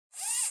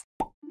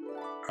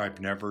I've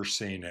never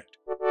seen it.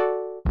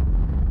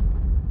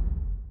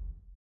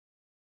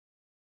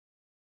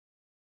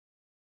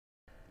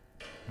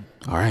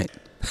 All right.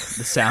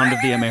 The sound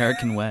of the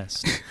American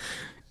West.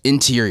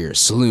 Interior,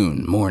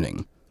 saloon,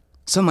 morning.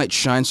 Sunlight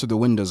shines through the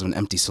windows of an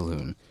empty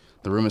saloon.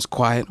 The room is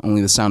quiet,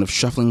 only the sound of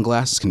shuffling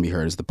glasses can be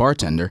heard as the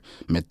bartender,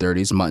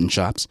 mid-30s, mutton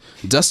chops,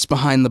 dusts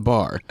behind the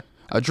bar.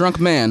 A drunk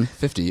man,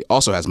 50,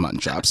 also has mutton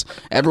chops.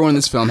 Everyone in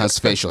this film has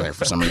facial hair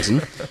for some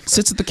reason.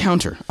 Sits at the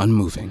counter,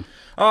 unmoving.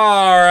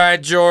 All right,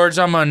 George,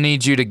 I'm gonna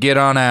need you to get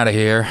on out of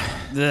here.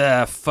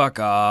 Fuck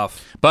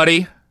off.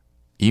 Buddy,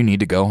 you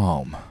need to go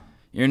home.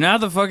 You're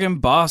not the fucking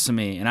boss of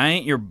me, and I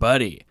ain't your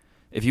buddy.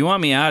 If you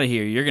want me out of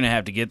here, you're gonna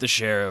have to get the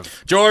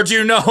sheriff. George,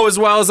 you know as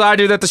well as I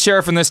do that the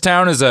sheriff in this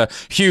town is a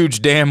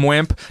huge damn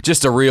wimp,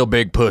 just a real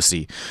big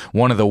pussy.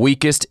 One of the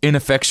weakest,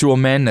 ineffectual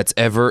men that's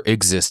ever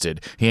existed.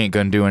 He ain't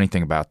gonna do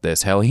anything about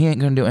this. Hell, he ain't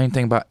gonna do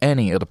anything about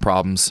any of the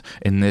problems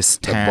in this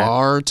town. The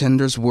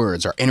bartender's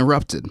words are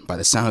interrupted by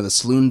the sound of the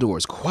saloon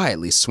doors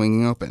quietly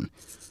swinging open.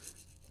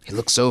 He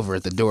looks over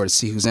at the door to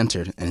see who's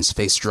entered, and his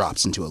face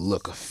drops into a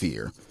look of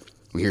fear.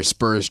 We hear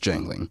spurs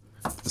jangling.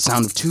 The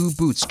sound of two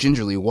boots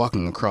gingerly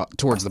walking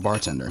towards the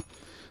bartender.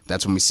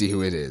 That's when we see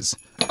who it is.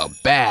 A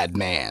bad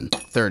man,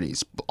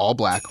 30s, all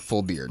black,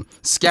 full beard,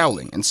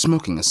 scowling and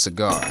smoking a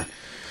cigar.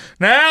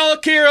 Now,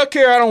 look here, I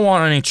don't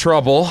want any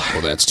trouble.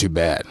 Well, that's too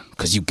bad,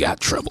 because you got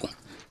trouble.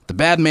 The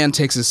bad man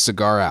takes his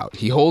cigar out.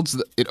 He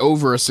holds it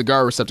over a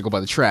cigar receptacle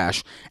by the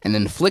trash, and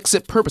then flicks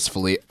it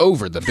purposefully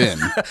over the bin.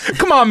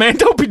 Come on, man,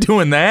 don't be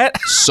doing that.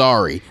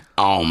 Sorry,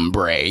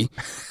 hombre.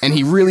 And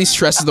he really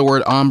stresses the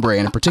word hombre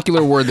in a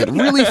particular word that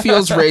really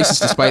feels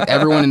racist despite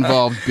everyone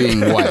involved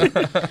being white.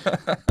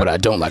 But I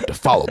don't like to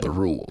follow the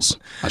rules.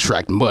 I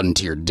tracked mud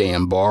into your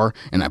damn bar,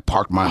 and I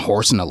parked my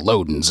horse in a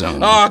loading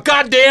zone. Oh,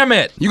 God damn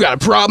it. You got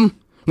a problem?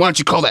 Why don't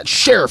you call that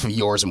sheriff of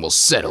yours and we'll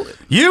settle it?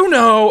 You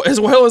know as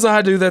well as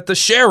I do that the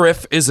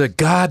sheriff is a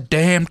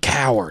goddamn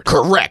coward.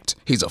 Correct.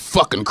 He's a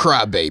fucking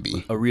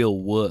crybaby. A real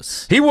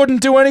wuss. He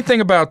wouldn't do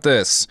anything about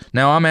this.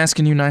 Now I'm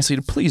asking you nicely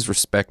to please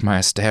respect my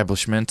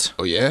establishment.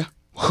 Oh yeah?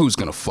 Who's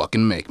gonna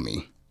fucking make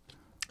me?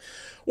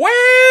 Well,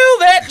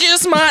 that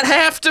just might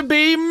have to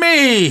be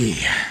me.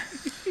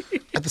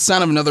 At the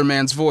sound of another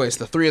man's voice,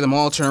 the three of them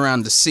all turn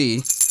around to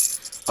see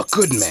a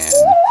good man.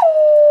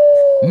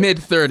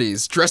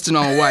 Mid-30s, dressed in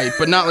all white,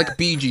 but not like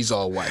Bee Gees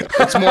all white.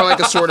 It's more like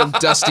a sort of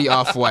dusty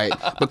off-white,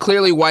 but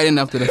clearly white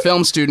enough that a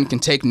film student can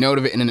take note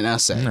of it in an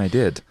essay. I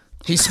did.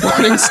 He's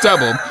sporting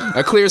stubble,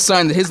 a clear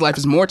sign that his life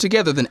is more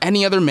together than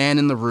any other man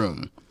in the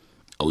room.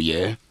 Oh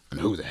yeah? And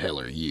who the hell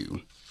are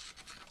you?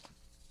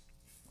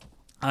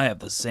 I have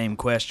the same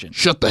question.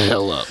 Shut the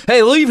hell up.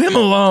 Hey, leave him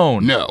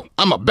alone. No,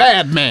 I'm a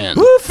bad man.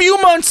 A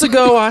few months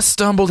ago, I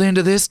stumbled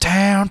into this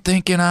town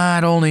thinking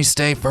I'd only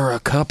stay for a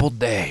couple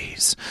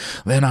days.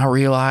 Then I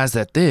realized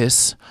that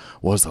this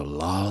was a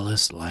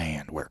lawless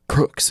land where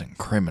crooks and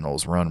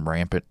criminals run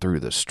rampant through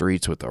the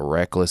streets with a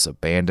reckless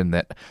abandon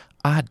that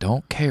I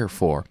don't care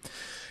for.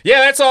 Yeah,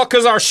 that's all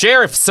because our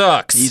sheriff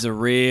sucks. He's a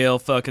real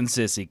fucking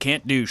sissy.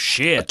 Can't do A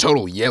shit.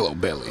 total yellow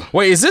belly.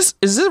 Wait, is that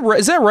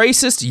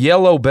racist?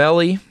 Yellow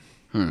belly?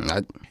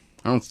 I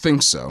don't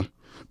think so,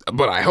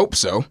 but I hope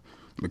so,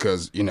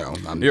 because, you know,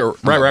 I'm You're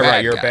I'm a right.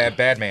 bad You're guy. a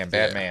bad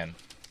man.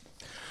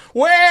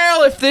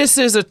 Well, if this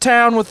is a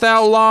town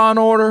without law and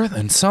order,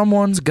 then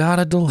someone's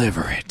gotta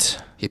deliver it.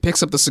 He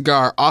picks up the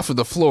cigar off of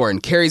the floor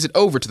and carries it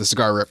over to the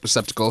cigar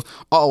receptacle,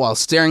 all while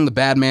staring the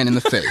bad man in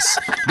the face.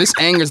 This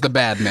angers the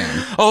bad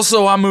man.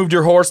 Also, I moved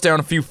your horse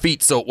down a few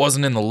feet so it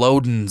wasn't in the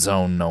loading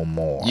zone no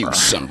more. You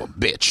son of a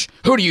bitch.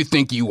 Who do you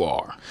think you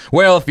are?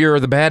 Well, if you're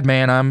the bad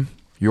man, I'm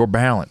your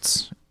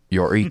balance,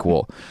 your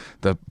equal.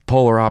 The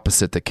polar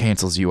opposite that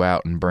cancels you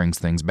out and brings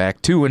things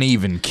back to an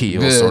even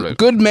keel, The sort of.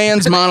 good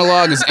man's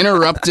monologue is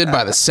interrupted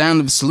by the sound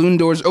of saloon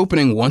doors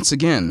opening once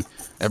again.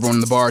 Everyone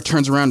in the bar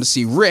turns around to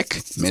see Rick,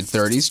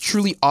 mid-30s,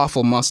 truly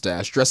awful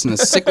mustache, dressed in a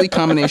sickly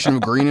combination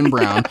of green and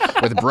brown,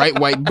 with bright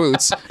white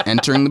boots,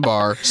 entering the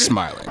bar,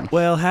 smiling.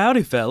 Well,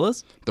 howdy,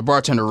 fellas. The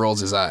bartender rolls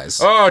his eyes.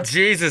 Oh,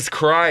 Jesus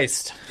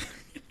Christ.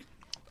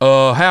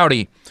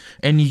 Howdy.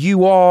 And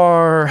you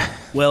are...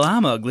 Well,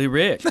 I'm Ugly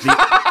Rick.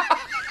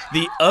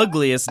 The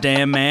ugliest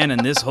damn man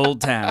in this whole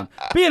town.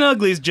 Being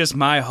ugly is just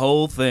my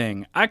whole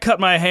thing. I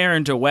cut my hair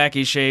into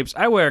wacky shapes.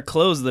 I wear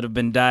clothes that have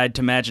been dyed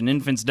to match an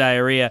infant's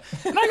diarrhea.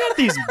 And I got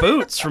these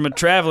boots from a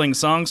traveling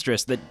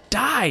songstress that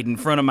died in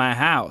front of my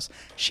house.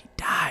 She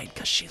died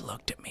because she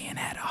looked at me and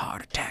had a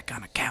heart attack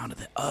on account of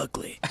the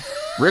ugly.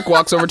 Rick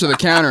walks over to the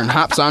counter and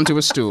hops onto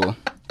a stool.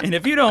 And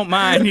if you don't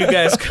mind, you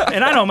guys,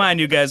 and I don't mind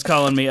you guys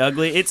calling me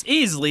ugly, it's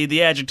easily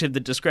the adjective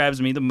that describes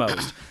me the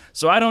most.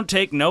 So I don't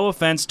take no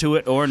offense to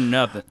it or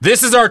nothing.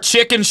 This is our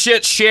chicken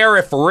shit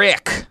sheriff,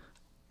 Rick.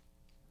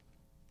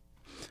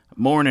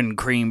 Morning,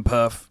 cream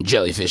puff.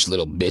 Jellyfish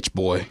little bitch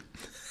boy.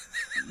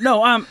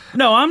 No, I'm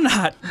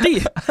not.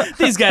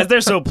 These guys,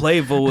 they're so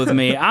playful with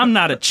me. I'm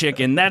not a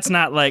chicken. That's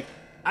not like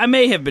I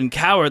may have been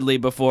cowardly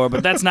before,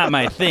 but that's not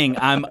my thing.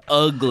 I'm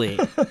ugly.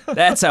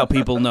 That's how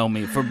people know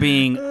me, for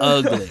being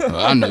ugly.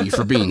 I know you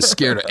for being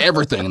scared of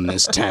everything in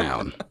this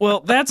town.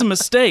 Well, that's a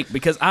mistake,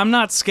 because I'm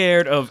not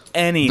scared of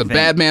anything. The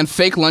bad man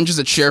fake lunges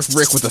at Sheriff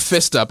Rick with a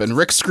fist up, and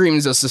Rick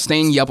screams a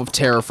sustained yelp of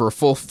terror for a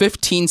full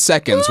 15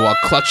 seconds while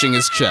clutching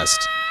his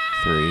chest.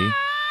 3,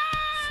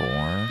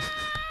 4,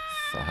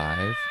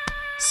 5,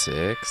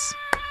 6,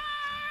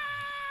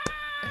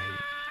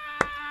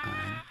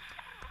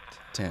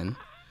 10,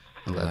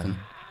 11,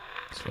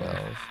 12,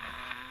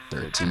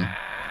 13,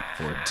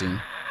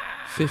 14,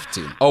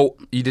 15. Oh,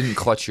 you didn't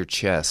clutch your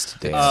chest,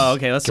 Dan. Oh,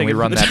 okay, let's Can take we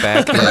it run from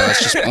that back? Yeah,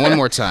 let's just one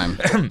more time.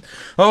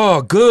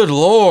 Oh, good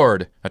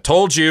Lord. I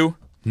told you.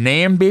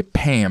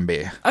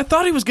 Namby-pamby. I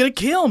thought he was gonna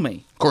kill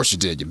me. Of course you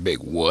did, you big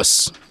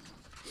wuss.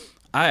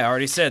 I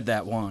already said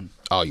that one.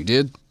 Oh, you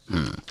did?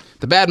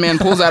 The bad man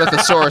pulls out a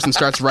thesaurus and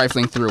starts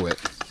rifling through it.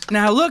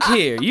 Now look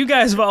here, you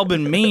guys have all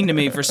been mean to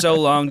me for so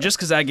long just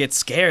because I get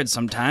scared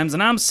sometimes,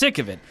 and I'm sick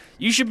of it.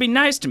 You should be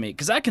nice to me,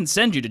 because I can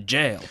send you to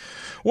jail.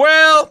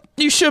 Well,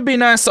 you should be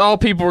nice to all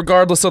people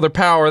regardless of their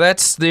power.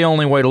 That's the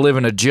only way to live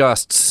in a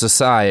just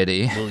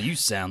society. Well, you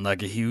sound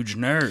like a huge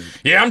nerd.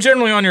 Yeah, I'm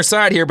generally on your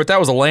side here, but that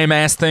was a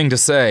lame-ass thing to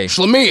say.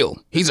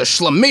 Schlemiel. He's a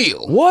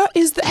schlemiel. What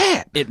is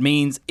that? It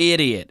means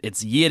idiot.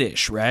 It's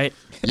Yiddish, right?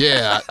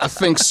 Yeah, I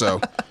think so.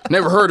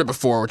 Never heard it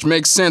before, which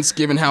makes sense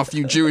given how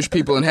few Jewish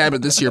people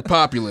inhabit this here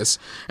populace.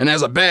 And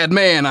as a bad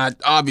man, I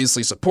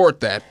obviously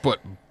support that, but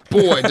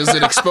boy, does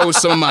it expose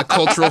some of my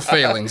cultural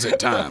failings at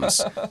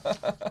times.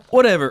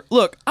 Whatever.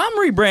 Look, I'm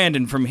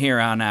rebranding from here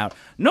on out.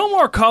 No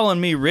more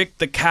calling me Rick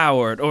the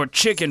Coward, or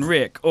Chicken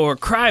Rick, or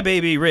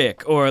Crybaby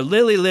Rick, or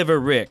Lily Liver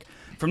Rick.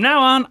 From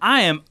now on,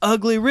 I am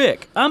Ugly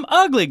Rick. I'm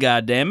ugly,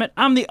 goddammit.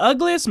 I'm the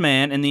ugliest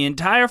man in the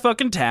entire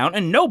fucking town,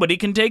 and nobody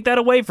can take that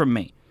away from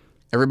me.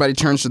 Everybody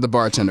turns to the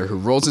bartender, who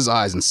rolls his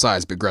eyes and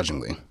sighs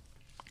begrudgingly.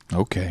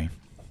 Okay.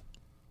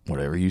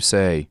 Whatever you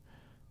say,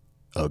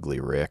 Ugly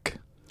Rick.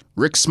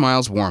 Rick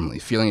smiles warmly,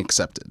 feeling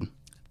accepted.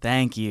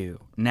 Thank you.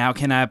 Now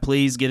can I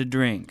please get a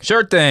drink?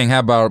 Sure thing. How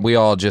about we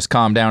all just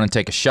calm down and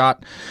take a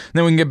shot?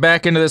 Then we can get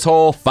back into this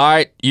whole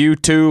fight you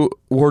two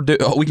were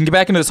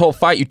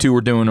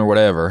doing, or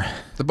whatever.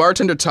 The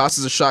bartender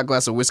tosses a shot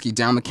glass of whiskey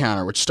down the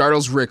counter, which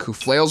startles Rick, who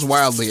flails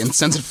wildly and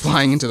sends it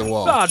flying into the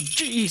wall. Oh,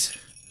 jeez.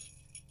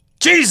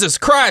 Jesus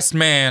Christ,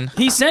 man!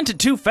 He sent it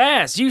too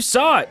fast. You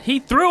saw it. He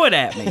threw it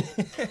at me.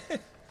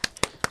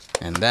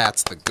 And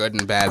that's the good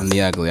and bad and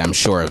the ugly, I'm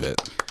sure of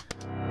it.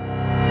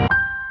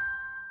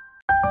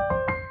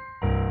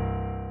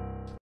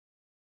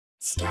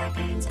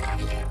 Scarpins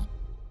Audio.